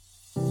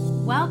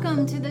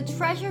Welcome to the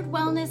Treasured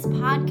Wellness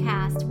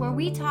Podcast, where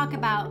we talk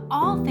about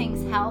all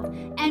things health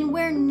and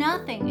where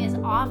nothing is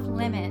off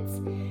limits.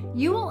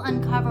 You will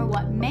uncover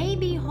what may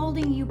be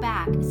holding you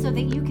back so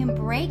that you can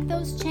break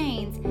those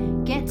chains,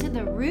 get to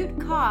the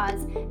root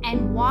cause,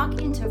 and walk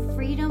into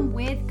freedom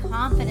with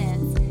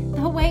confidence,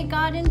 the way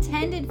God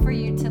intended for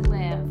you to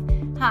live.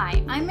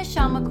 Hi, I'm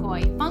Michelle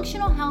McCoy,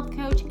 functional health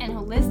coach and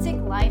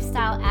holistic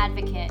lifestyle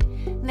advocate.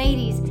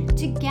 Ladies,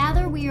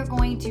 together we are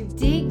going to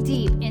dig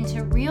deep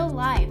into real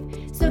life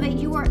so that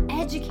you are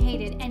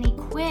educated and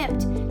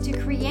equipped to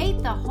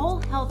create the whole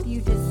health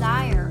you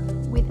desire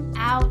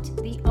without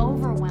the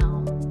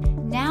overwhelm.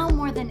 Now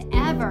more than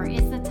ever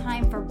is the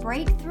time for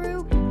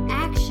breakthrough,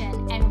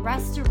 action, and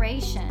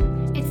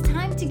restoration. It's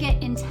time to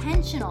get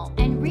intentional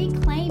and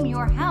reclaim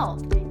your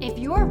health. If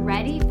you're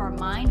ready for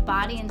mind,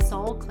 body, and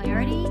soul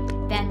clarity,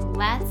 then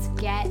let's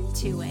get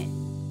to it.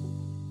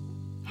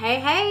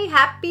 Hey,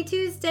 happy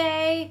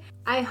Tuesday.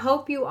 I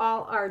hope you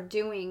all are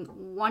doing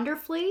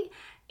wonderfully.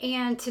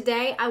 And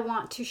today I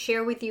want to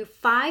share with you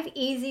 5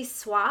 easy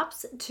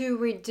swaps to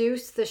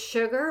reduce the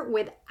sugar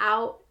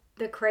without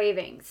the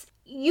cravings.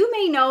 You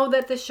may know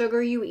that the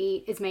sugar you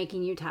eat is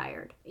making you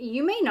tired.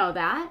 You may know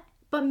that,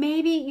 but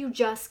maybe you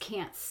just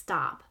can't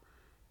stop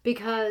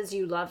because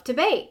you love to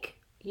bake.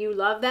 You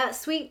love that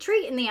sweet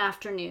treat in the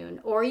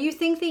afternoon, or you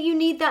think that you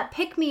need that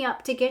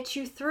pick-me-up to get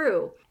you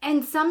through.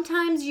 And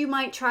sometimes you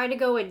might try to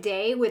go a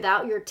day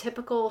without your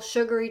typical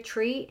sugary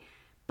treat,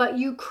 but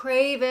you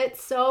crave it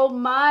so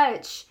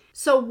much.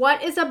 So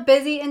what is a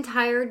busy and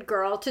tired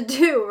girl to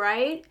do,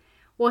 right?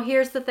 Well,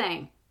 here's the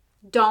thing.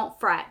 Don't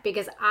fret,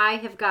 because I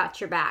have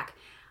got your back.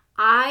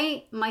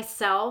 I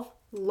myself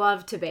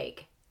love to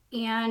bake,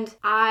 and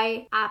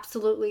I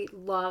absolutely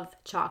love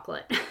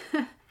chocolate.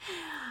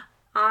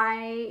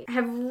 I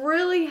have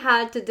really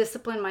had to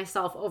discipline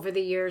myself over the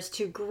years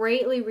to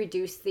greatly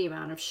reduce the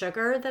amount of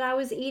sugar that I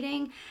was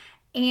eating,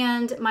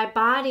 and my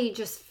body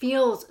just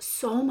feels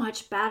so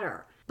much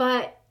better.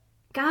 But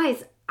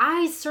guys,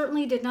 I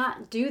certainly did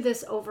not do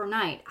this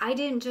overnight. I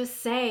didn't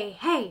just say,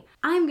 hey,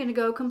 I'm going to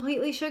go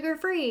completely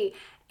sugar-free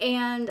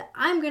and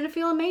I'm going to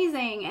feel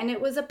amazing. And it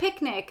was a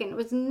picnic and it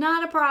was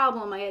not a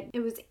problem.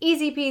 It was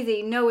easy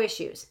peasy, no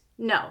issues.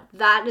 No,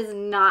 that is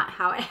not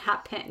how it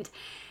happened.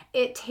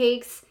 It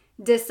takes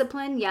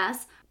discipline,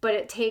 yes, but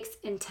it takes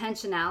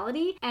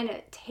intentionality and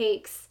it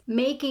takes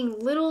making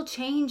little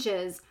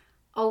changes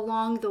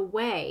along the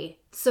way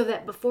so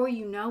that before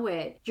you know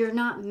it, you're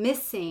not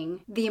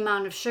missing the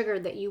amount of sugar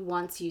that you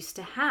once used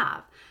to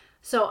have.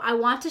 So I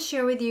want to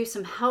share with you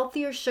some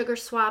healthier sugar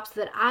swaps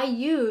that I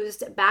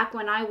used back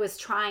when I was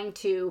trying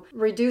to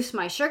reduce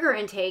my sugar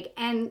intake,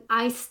 and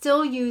I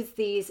still use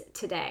these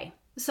today.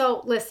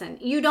 So listen,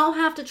 you don't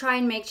have to try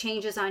and make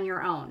changes on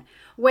your own.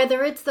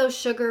 Whether it's those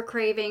sugar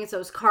cravings,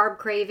 those carb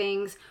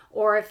cravings,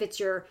 or if it's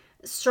you're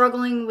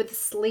struggling with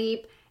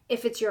sleep,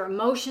 if it's your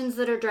emotions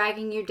that are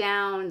dragging you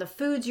down, the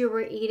foods you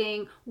were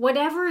eating,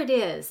 whatever it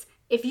is,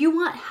 if you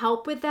want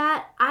help with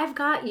that, I've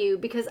got you,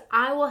 because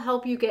I will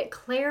help you get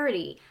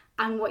clarity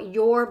on what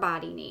your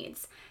body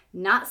needs.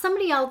 Not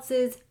somebody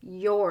else's,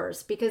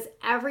 yours, because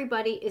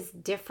everybody is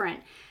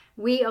different.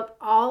 We have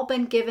all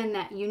been given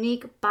that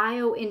unique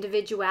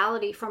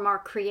bio-individuality from our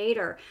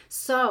Creator.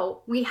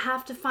 So we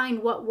have to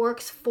find what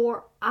works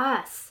for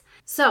us.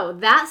 So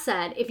that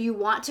said, if you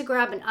want to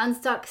grab an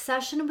unstuck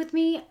session with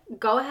me,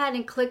 go ahead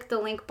and click the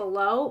link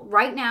below.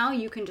 Right now,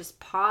 you can just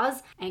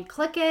pause and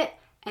click it,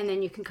 and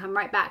then you can come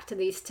right back to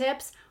these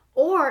tips.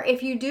 Or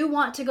if you do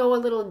want to go a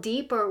little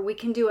deeper, we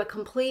can do a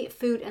complete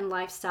food and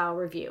lifestyle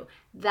review.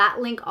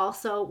 That link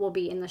also will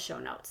be in the show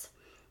notes.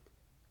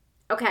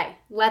 Okay,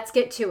 let's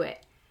get to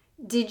it.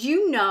 Did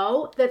you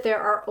know that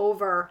there are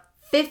over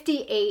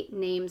 58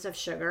 names of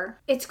sugar?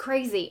 It's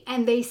crazy,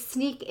 and they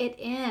sneak it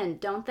in,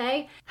 don't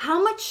they?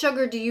 How much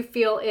sugar do you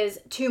feel is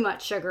too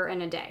much sugar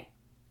in a day?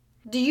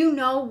 Do you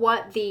know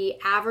what the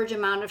average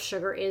amount of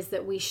sugar is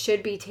that we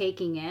should be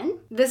taking in?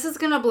 This is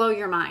going to blow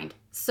your mind.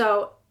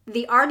 So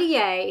the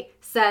RDA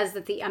says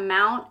that the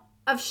amount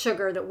of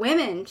sugar that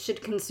women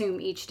should consume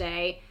each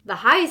day, the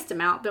highest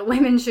amount that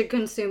women should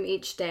consume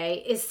each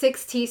day, is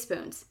 6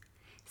 teaspoons.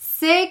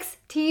 6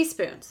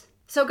 teaspoons.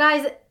 So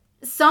guys,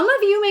 some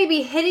of you may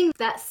be hitting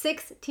that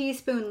 6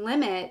 teaspoon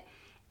limit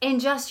in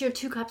just your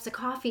 2 cups of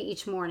coffee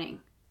each morning.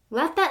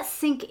 Let that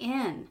sink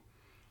in.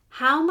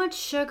 How much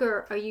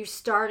sugar are you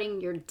starting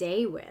your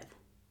day with?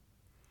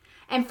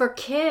 And for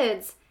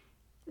kids,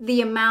 the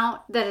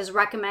amount that is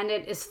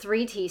recommended is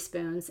 3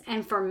 teaspoons.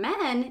 And for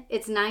men,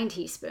 it's 9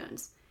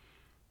 teaspoons.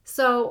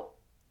 So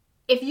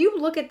if you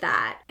look at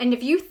that, and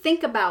if you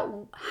think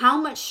about how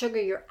much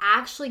sugar you're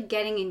actually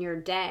getting in your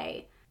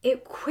day,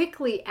 it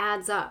quickly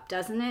adds up,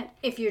 doesn't it?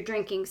 If you're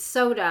drinking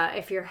soda,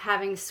 if you're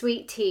having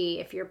sweet tea,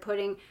 if you're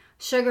putting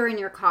sugar in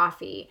your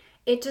coffee,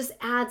 it just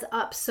adds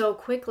up so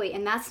quickly.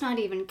 And that's not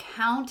even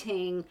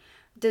counting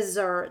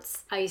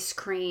desserts, ice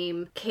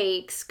cream,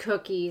 cakes,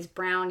 cookies,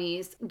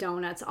 brownies,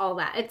 donuts, all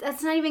that.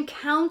 That's not even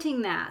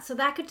counting that. So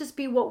that could just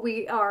be what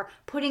we are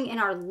putting in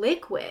our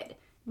liquid.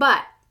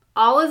 But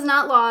all is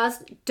not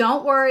lost.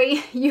 Don't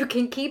worry. You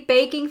can keep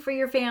baking for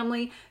your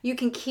family. You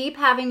can keep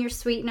having your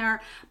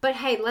sweetener. But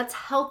hey, let's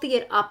healthy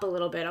it up a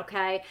little bit,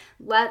 okay?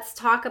 Let's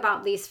talk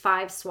about these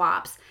 5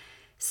 swaps.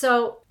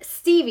 So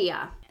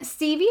stevia.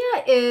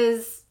 Stevia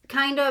is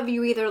kind of,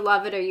 you either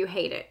love it or you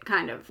hate it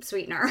kind of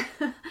sweetener.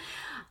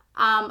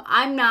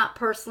 I'm not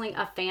personally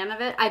a fan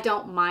of it. I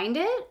don't mind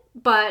it,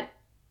 but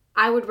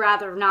I would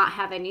rather not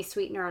have any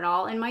sweetener at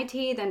all in my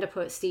tea than to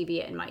put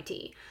stevia in my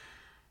tea.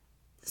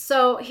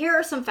 So here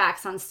are some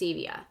facts on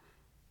stevia.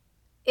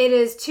 It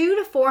is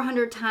 200 to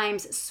 400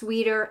 times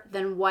sweeter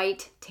than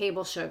white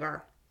table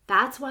sugar.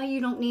 That's why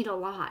you don't need a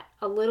lot.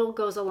 A little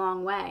goes a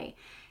long way.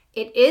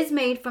 It is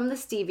made from the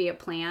stevia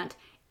plant.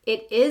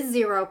 It is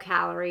 0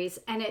 calories,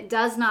 and it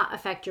does not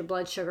affect your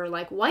blood sugar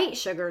like white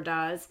sugar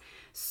does.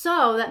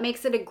 So that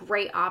makes it a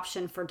great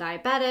option for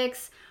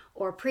diabetics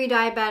or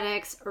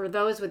pre-diabetics or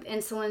those with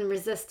insulin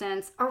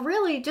resistance, or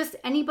really just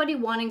anybody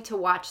wanting to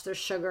watch their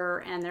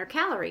sugar and their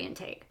calorie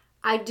intake.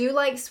 I do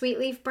like Sweet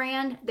Leaf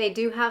brand. They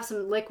do have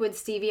some liquid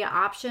stevia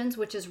options,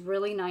 which is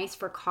really nice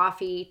for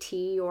coffee,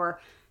 tea, or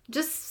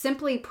just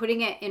simply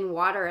putting it in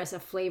water as a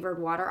flavored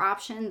water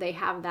option. They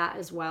have that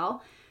as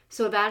well.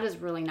 So that is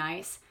really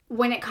nice.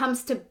 When it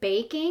comes to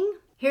baking,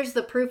 here's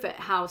the proof at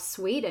how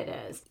sweet it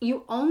is.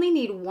 You only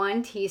need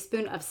 1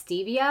 teaspoon of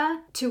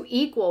stevia to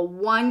equal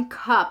 1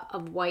 cup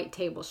of white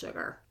table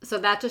sugar. So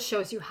that just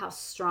shows you how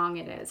strong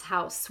it is,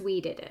 how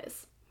sweet it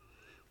is.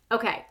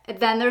 Okay,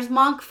 then there's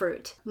monk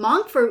fruit.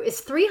 Monk fruit is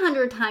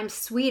 300 times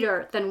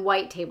sweeter than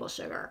white table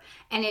sugar,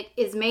 and it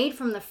is made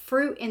from the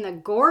fruit in the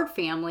gourd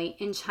family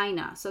in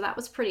China. So that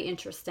was pretty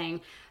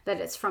interesting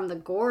that it's from the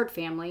gourd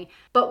family.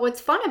 But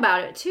what's fun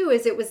about it too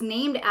is it was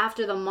named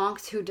after the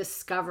monks who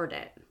discovered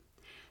it.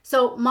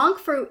 So monk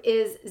fruit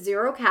is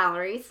 0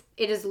 calories.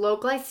 It is low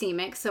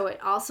glycemic, so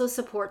it also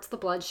supports the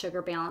blood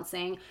sugar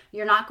balancing.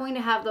 You're not going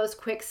to have those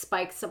quick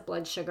spikes of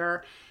blood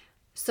sugar.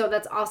 So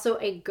that's also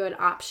a good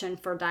option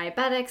for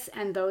diabetics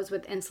and those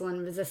with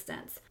insulin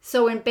resistance.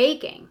 So in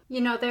baking,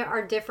 there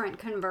are different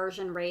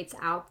conversion rates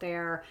out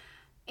there,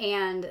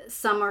 and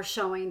some are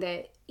showing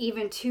that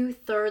even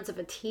 2/3 of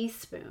a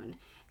teaspoon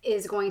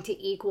is going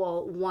to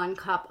equal 1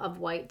 cup of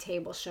white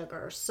table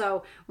sugar.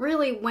 So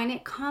really, when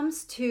it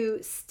comes to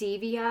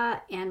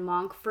stevia and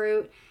monk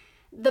fruit,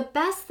 the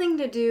best thing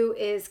to do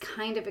is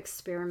kind of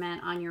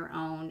experiment on your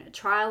own.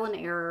 Trial and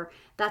error.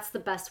 That's the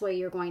best way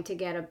you're going to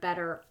get a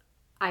better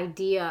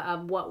idea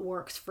of what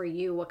works for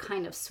you, what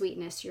kind of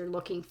sweetness you're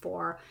looking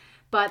for.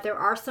 But there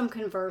are some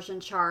conversion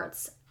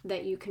charts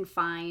that you can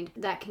find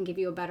that can give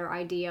you a better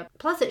idea.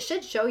 Plus, it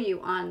should show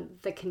you on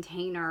the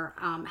container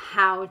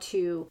how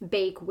to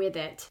bake with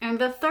it. And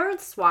the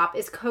 3rd swap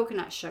is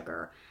coconut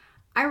sugar.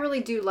 I really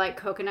do like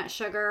coconut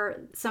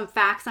sugar. Some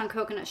facts on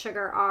coconut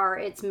sugar are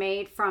it's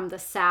made from the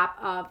sap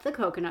of the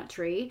coconut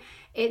tree.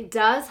 It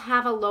does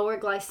have a lower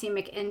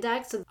glycemic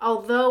index,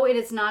 although it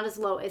is not as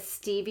low as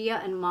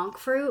stevia and monk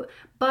fruit,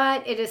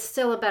 but it is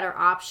still a better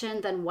option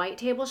than white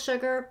table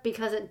sugar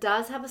because it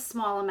does have a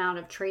small amount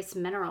of trace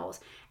minerals.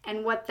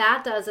 And what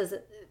that does is,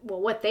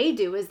 what they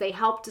do is they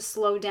help to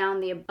slow down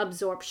the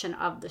absorption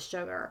of the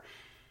sugar.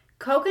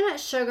 Coconut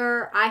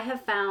sugar, I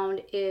have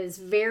found, is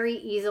very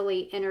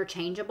easily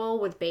interchangeable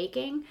with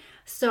baking.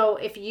 So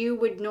if you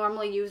would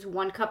normally use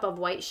 1 cup of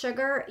white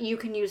sugar, you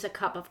can use a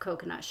cup of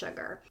coconut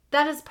sugar.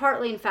 That is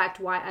partly, in fact,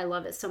 why I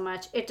love it so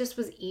much. It just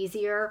was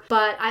easier,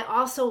 but I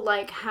also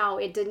like how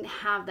it didn't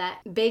have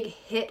that big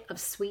hit of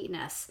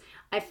sweetness.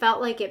 I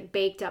felt like it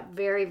baked up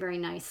very, very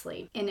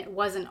nicely, and it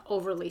wasn't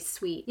overly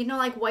sweet.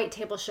 Like white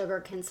table sugar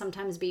can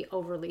sometimes be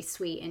overly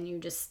sweet, and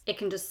it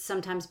can just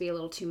sometimes be a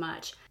little too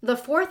much. The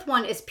 4th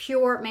one is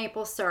pure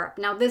maple syrup.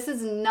 Now, this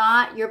is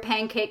not your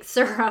pancake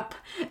syrup.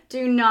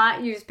 Do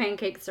not use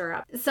pancake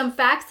syrup. Some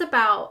facts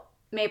about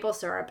maple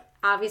syrup.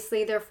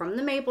 Obviously, they're from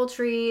the maple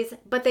trees,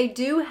 but they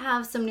do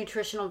have some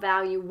nutritional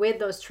value with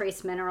those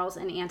trace minerals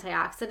and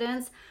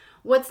antioxidants.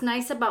 What's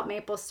nice about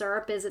maple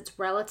syrup is it's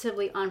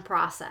relatively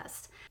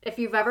unprocessed. If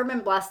you've ever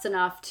been blessed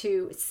enough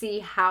to see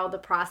how the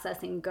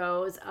processing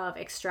goes of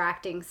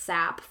extracting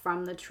sap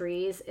from the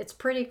trees, it's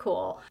pretty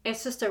cool.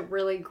 It's just a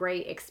really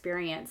great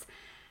experience.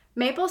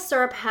 Maple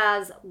syrup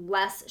has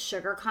less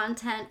sugar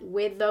content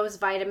with those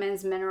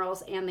vitamins,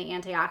 minerals, and the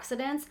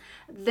antioxidants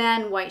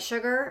than white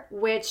sugar,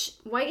 which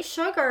white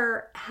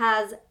sugar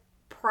has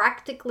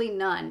practically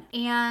none.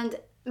 And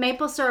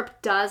maple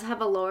syrup does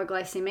have a lower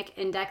glycemic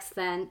index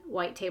than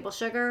white table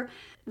sugar.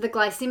 The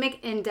glycemic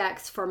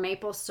index for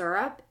maple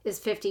syrup is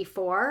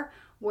 54,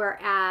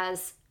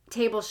 whereas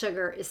table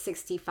sugar is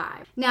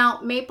 65. Now,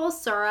 maple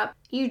syrup,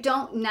 you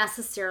don't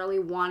necessarily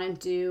want to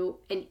do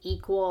an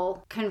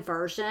equal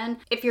conversion.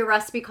 If your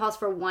recipe calls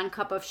for 1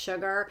 cup of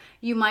sugar,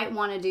 you might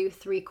want to do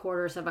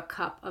 3/4 of a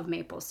cup of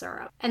maple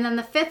syrup. And then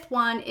the 5th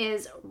one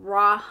is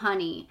raw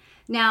honey.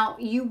 Now,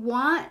 you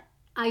want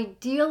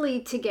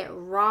ideally to get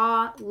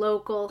raw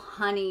local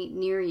honey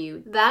near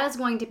you. That is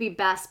going to be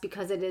best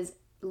because it is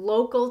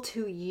local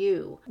to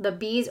you. The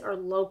bees are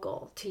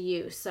local to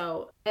you.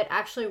 So it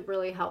actually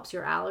really helps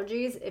your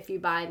allergies if you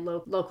buy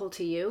local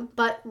to you.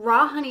 But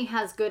raw honey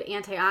has good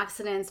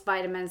antioxidants,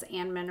 vitamins,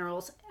 and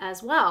minerals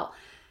as well.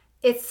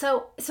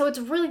 So it's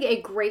really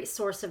a great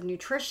source of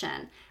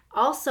nutrition.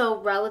 Also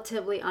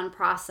relatively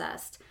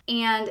unprocessed,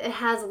 and it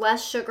has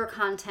less sugar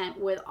content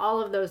with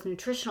all of those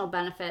nutritional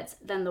benefits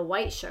than the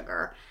white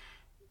sugar.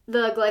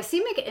 The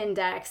glycemic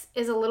index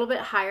is a little bit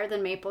higher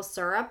than maple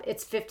syrup.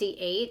 It's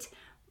 58,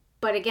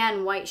 but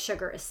again, white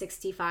sugar is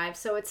 65,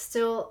 so it's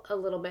still a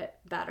little bit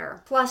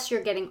better. Plus,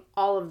 you're getting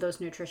all of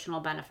those nutritional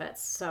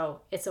benefits,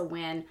 so it's a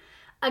win.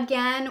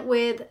 Again,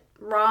 with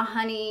raw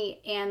honey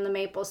and the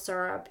maple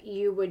syrup,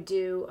 you would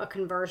do a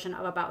conversion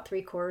of about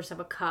 3/4 of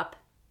a cup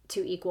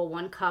to equal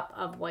 1 cup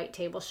of white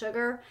table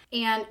sugar.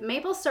 And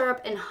maple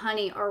syrup and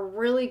honey are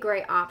really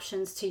great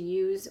options to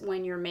use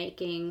when you're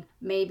making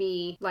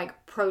maybe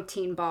like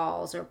protein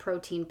balls or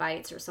protein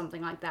bites or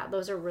something like that.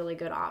 Those are really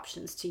good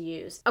options to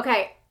use.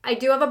 Okay, I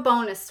do have a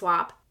bonus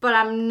swap, but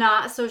I'm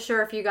not so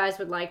sure if you guys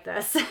would like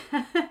this.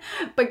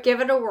 But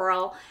give it a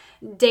whirl.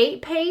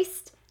 Date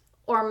paste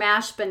or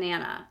mashed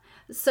banana.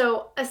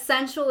 So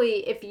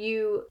essentially, if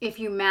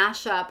you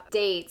mash up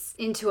dates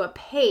into a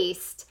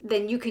paste,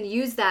 then you can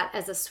use that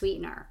as a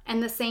sweetener.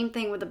 And the same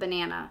thing with a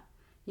banana.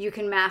 You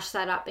can mash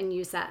that up and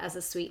use that as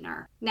a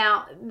sweetener.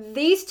 Now,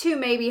 these two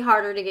may be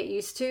harder to get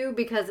used to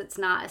because it's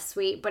not as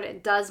sweet, but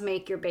it does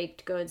make your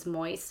baked goods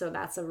moist, so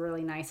that's a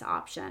really nice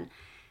option.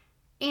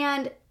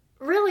 And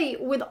really,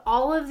 with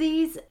all of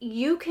these,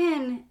 you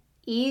can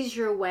ease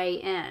your way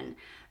in.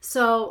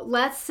 So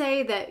let's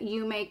say that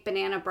you make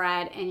banana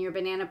bread and your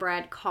banana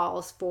bread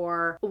calls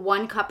for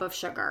 1 cup of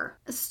sugar.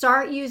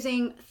 Start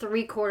using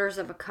 3/4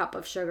 of a cup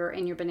of sugar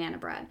in your banana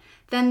bread.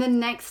 Then the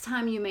next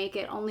time you make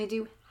it, only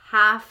do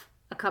half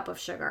a cup of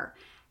sugar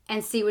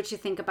and see what you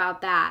think about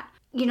that.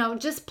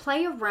 Just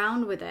play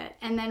around with it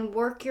and then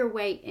work your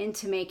way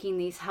into making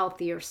these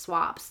healthier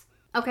swaps.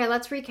 Okay,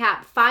 let's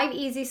recap. 5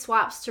 easy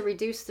swaps to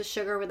reduce the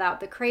sugar without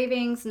the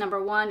cravings.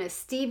 Number 1 is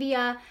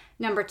stevia.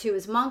 Number 2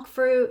 is monk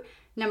fruit.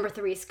 Number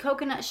 3 is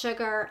coconut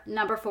sugar.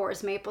 Number 4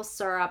 is maple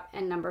syrup.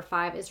 And number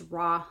 5 is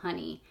raw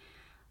honey.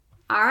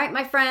 All right,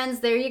 my friends,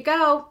 there you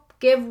go.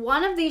 Give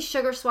one of these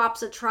sugar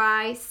swaps a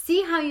try.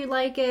 See how you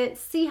like it.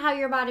 See how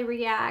your body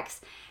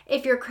reacts.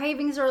 If your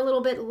cravings are a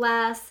little bit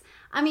less.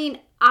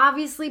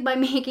 Obviously, by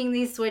making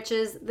these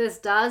switches, this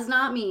does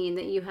not mean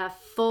that you have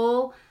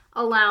full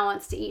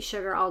allowance to eat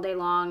sugar all day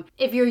long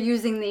if you're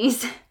using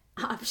these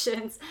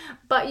options,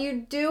 but you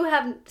do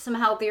have some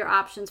healthier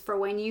options for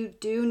when you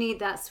do need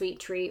that sweet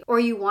treat, or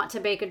you want to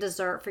bake a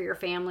dessert for your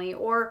family,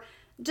 or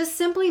just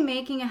simply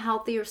making a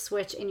healthier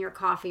switch in your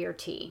coffee or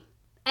tea.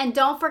 And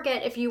don't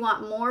forget, if you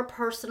want more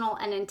personal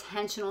and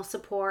intentional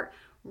support,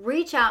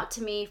 reach out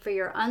to me for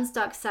your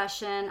Unstuck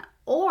session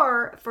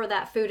or for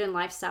that food and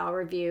lifestyle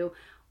review.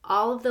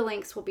 All of the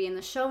links will be in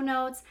the show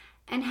notes.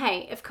 And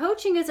hey, if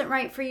coaching isn't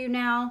right for you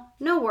now,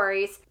 no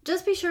worries.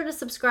 Just be sure to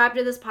subscribe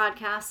to this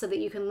podcast so that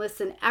you can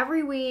listen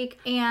every week.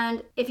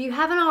 And if you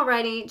haven't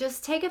already,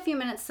 just take a few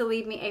minutes to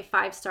leave me a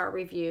 5-star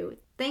review.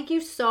 Thank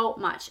you so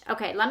much.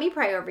 Okay, let me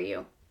pray over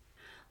you.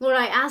 Lord,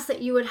 I ask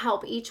that you would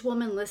help each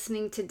woman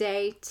listening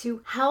today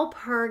to help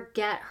her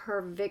get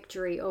her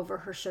victory over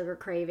her sugar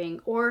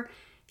craving, or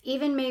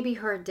even maybe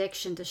her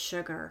addiction to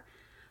sugar.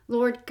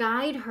 Lord,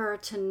 guide her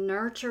to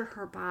nurture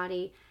her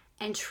body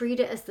and treat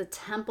it as the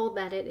temple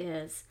that it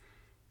is.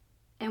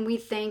 And we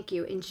thank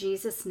you. In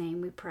Jesus' name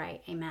we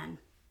pray. Amen.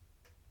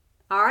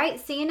 All right,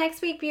 see you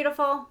next week,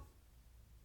 beautiful.